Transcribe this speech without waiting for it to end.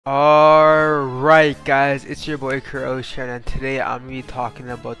Alright guys, it's your boy Kuroshan, and today I'm going to be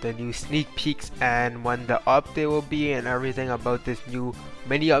talking about the new sneak peeks and when the update will be and everything about this new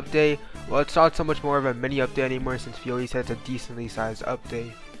mini update. Well, it's not so much more of a mini update anymore since Fiori said it's a decently sized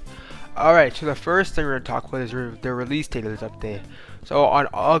update. Alright, so the first thing we're going to talk about is the release date of this update. So on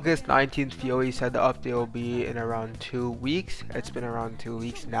August 19th, Fiori said the update will be in around 2 weeks. It's been around 2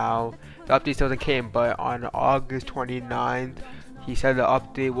 weeks now. The update still hasn't came, but on August 29th, he said the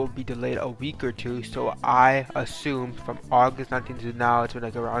update will be delayed a week or two, so I assumed from August 19th to now it's been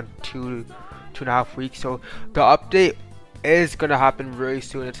like around 2.5 weeks. So the update is gonna happen very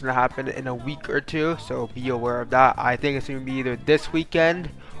soon. It's gonna happen in a week or two, so be aware of that. I think it's gonna be either this weekend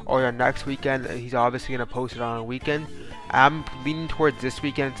or the next weekend. He's obviously gonna post it on a weekend. I'm leaning towards this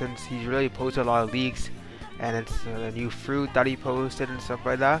weekend since he's really posted a lot of leaks and it's a new fruit that he posted and stuff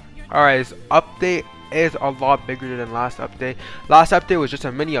like that. Alright, this update is a lot bigger than last update. Last update was just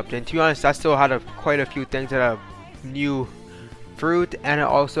a mini update, and to be honest, that still had quite a few things that have new fruit, and it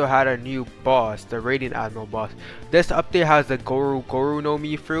also had a new boss, the Radiant Admiral boss. This update has the Goru no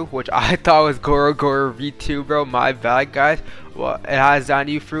Mi fruit, which I thought was Goro V2, bro. My bad, guys. Well, it has that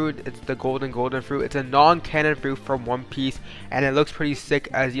new fruit. It's the golden fruit. It's a non-canon fruit from One Piece, and it looks pretty sick,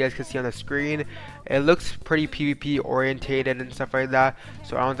 as you guys can see on the screen. It looks pretty PvP orientated and stuff like that,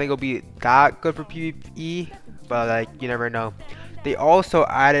 so I don't think it'll be that good for PvE, but like, you never know. They also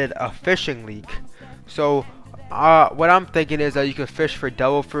added a fishing leak, so what I'm thinking is that you can fish for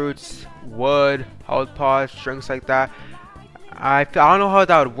devil fruits, wood, health pods, drinks like that. I don't know how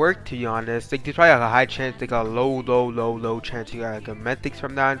that would work, to be honest. Like, there's probably like a high chance, like a low chance you got like a mythics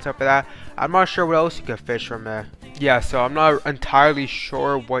from that and stuff like that. I'm not sure what else you could fish from there. Yeah, so I'm not entirely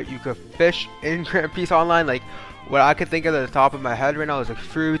sure what you could fish in Grand Peace Online. Like, what I could think of at the top of my head right now is like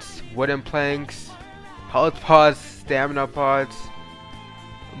fruits, wooden planks, health pods, stamina pods,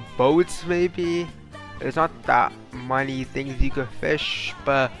 boats maybe. There's not that many things you could fish,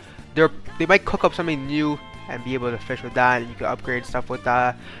 but they might cook up something new and be able to fish with that, and you can upgrade stuff with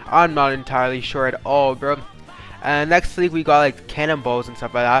that. I'm not entirely sure at all, bro. And next week we got like cannonballs and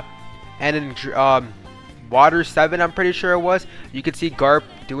stuff like that, and in Water 7, I'm pretty sure it was, you could see Garp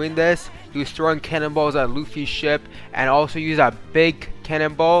doing this. He was throwing cannonballs at Luffy's ship and also use a big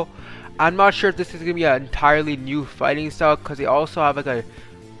cannonball. I'm not sure if this is gonna be an entirely new fighting style, because they also have like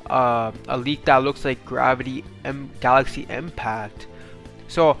a leak that looks like Galaxy Impact.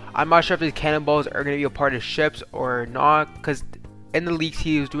 So I'm not sure if these cannonballs are going to be a part of ships or not, because in the leaks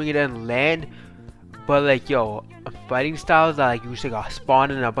he was doing it in land, but like, yo, fighting styles that like usually got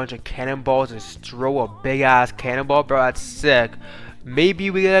spawned in a bunch of cannonballs and just throw a big ass cannonball, bro, that's sick.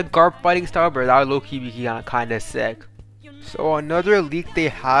 Maybe we get a Garp fighting style, but that would low-key be kind of sick. So another leak they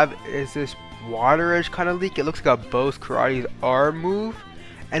have is this water edge kind of leak. It looks like a Bo's Karate's R move,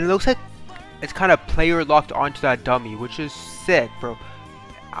 and it looks like it's kind of player locked onto that dummy, which is sick, bro.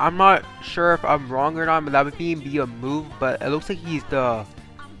 I'm not sure if I'm wrong or not, but that would be a move, but it looks like he's the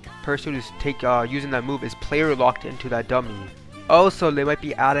person who's using that move is player locked into that dummy. Also, they might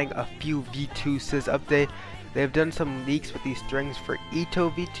be adding a few V2s to this update. They've done some leaks with these strings for Ito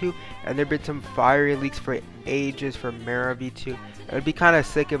V2, and there have been some fiery leaks for Aegis for Mera V2. It would be kind of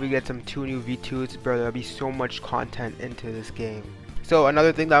sick if we get some 2 new V2s, bro. There would be so much content into this game. So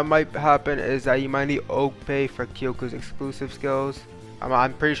another thing that might happen is that you might need Oak Bay for Kyoko's exclusive skills.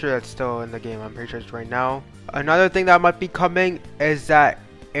 I'm pretty sure that's still in the game. I'm pretty sure it's right now. Another thing that might be coming is that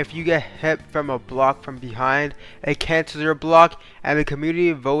if you get hit from a block from behind, it cancels your block, and the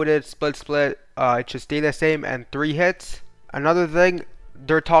community voted split it should stay the same and 3 hits. Another thing,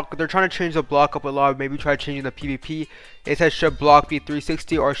 they're trying to change the block up a lot. Maybe try changing the PvP. It says should block be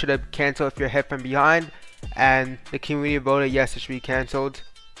 360 or should it cancel if you're hit from behind, and the community voted yes, it should be cancelled.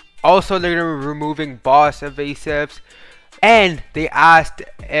 Also, they're gonna be removing boss evasives. And they asked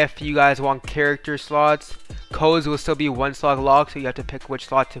if you guys want character slots. Codes will still be 1 slot locked, so you have to pick which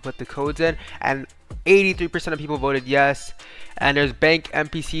slot to put the codes in. And 83% of people voted yes. And there's bank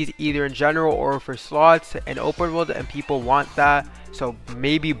NPCs either in general or for slots in open world, and people want that. So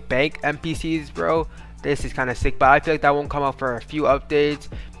maybe bank NPCs, bro. This is kind of sick, but I feel like that won't come out for a few updates.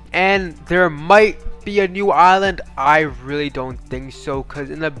 And there might be a new island. I really don't think so, because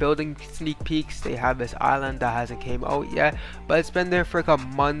in the building sneak peeks they have this island that hasn't came out yet, but it's been there for like a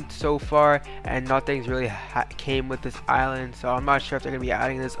month so far and nothing's really came with this island. So I'm not sure if they're gonna be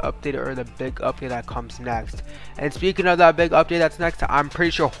adding this update or the big update that comes next. And speaking of that big update that's next, I'm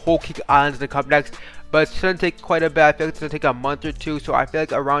pretty sure Whole Cake Island's gonna come next, but it's gonna take quite a bit. I feel like it's gonna take a month or two, so I feel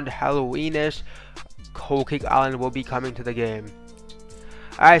like around Halloweenish Whole Cake Island will be coming to the game.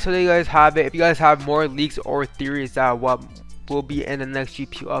 Alright, so there you guys have it. If you guys have more leaks or theories that what will be in the next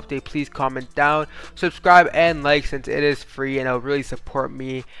GPO update. Please comment down, subscribe, and like since it is free, and it'll really support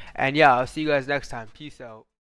me. And yeah, I'll see you guys next time. Peace out.